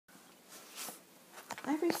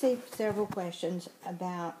I've received several questions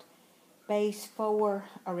about Base 4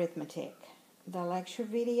 arithmetic. The lecture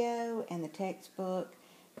video and the textbook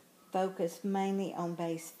focus mainly on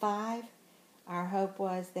Base 5. Our hope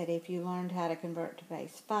was that if you learned how to convert to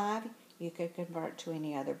Base 5, you could convert to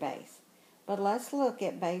any other base. But let's look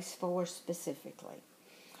at Base 4 specifically.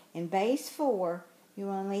 In Base 4, you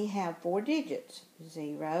only have 4 digits: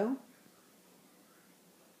 0,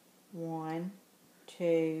 1,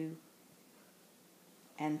 2,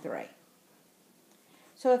 and 3.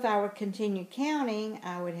 So if I were to continue counting,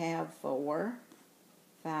 I would have 4,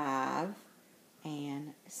 5,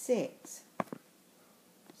 and 6.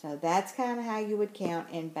 So that's kind of how you would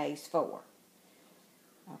count in Base 4.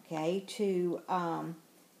 Okay, to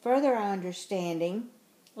further our understanding,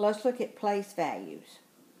 let's look at place values.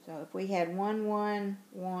 So if we had 1, 1,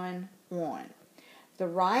 1, 1, the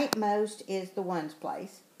rightmost is the ones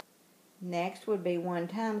place. Next would be 1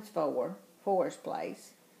 times 4, 4's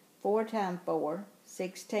place. 4 times 4,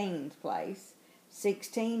 16's place.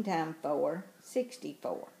 16 times 4,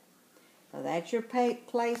 64. So that's your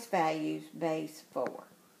place values, Base 4.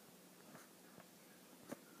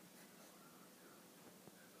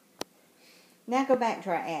 Now go back to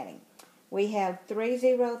our adding. We have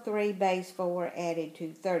 303 Base 4 added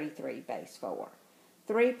to 33 Base 4.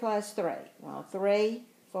 3 plus 3. Well, 3,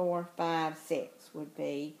 4, 5, 6 would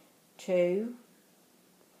be 2.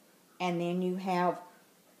 And then you have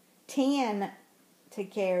 10 to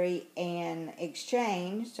carry and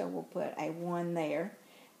exchange, so we'll put a 1 there.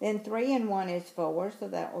 Then 3 and 1 is 4, so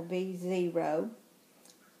that will be 0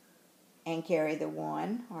 and carry the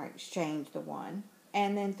 1 or exchange the 1.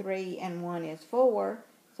 And then 3 and 1 is 4,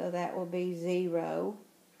 so that will be 0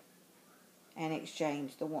 and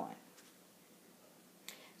exchange the 1.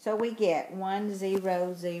 So we get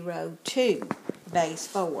 1002 Base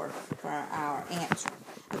 4 for our answer.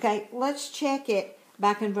 Okay, let's check it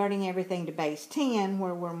by converting everything to Base 10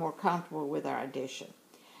 where we're more comfortable with our addition.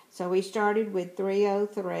 So we started with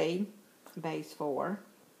 303 Base 4.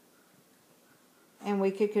 And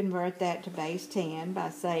we could convert that to Base 10 by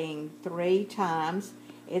saying 3 times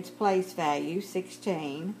its place value,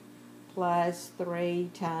 16, plus 3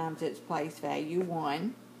 times its place value,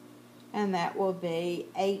 1. And that will be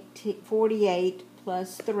 48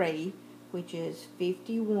 plus 3, which is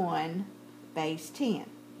 51 Base 10.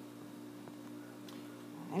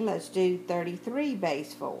 And let's do 33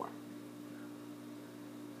 Base 4.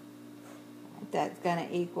 That's going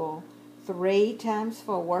to equal 3 times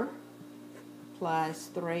 4 plus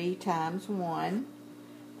 3 times 1.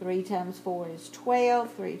 3 times 4 is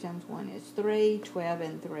 12. 3 times 1 is 3. 12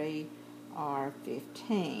 and 3 are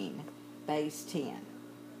 15. Base 10.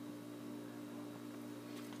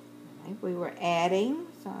 Okay, we were adding,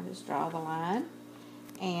 so I'll just draw the line.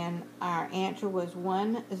 And our answer was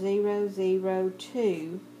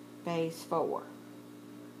 1002 Base 4.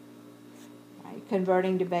 Right,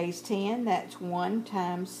 converting to Base 10, that's 1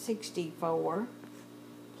 times 64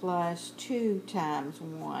 plus 2 times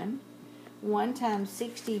 1. 1 times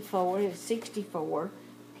 64 is 64,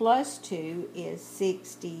 plus 2 is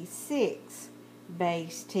 66,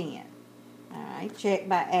 Base 10. All right, check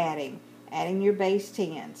by adding. Adding your Base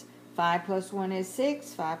 10s. 5 plus 1 is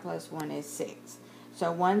 6, 5 plus 1 is 6.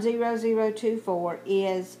 So 10024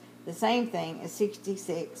 is the same thing as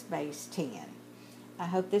 66 Base 10. I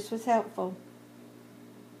hope this was helpful.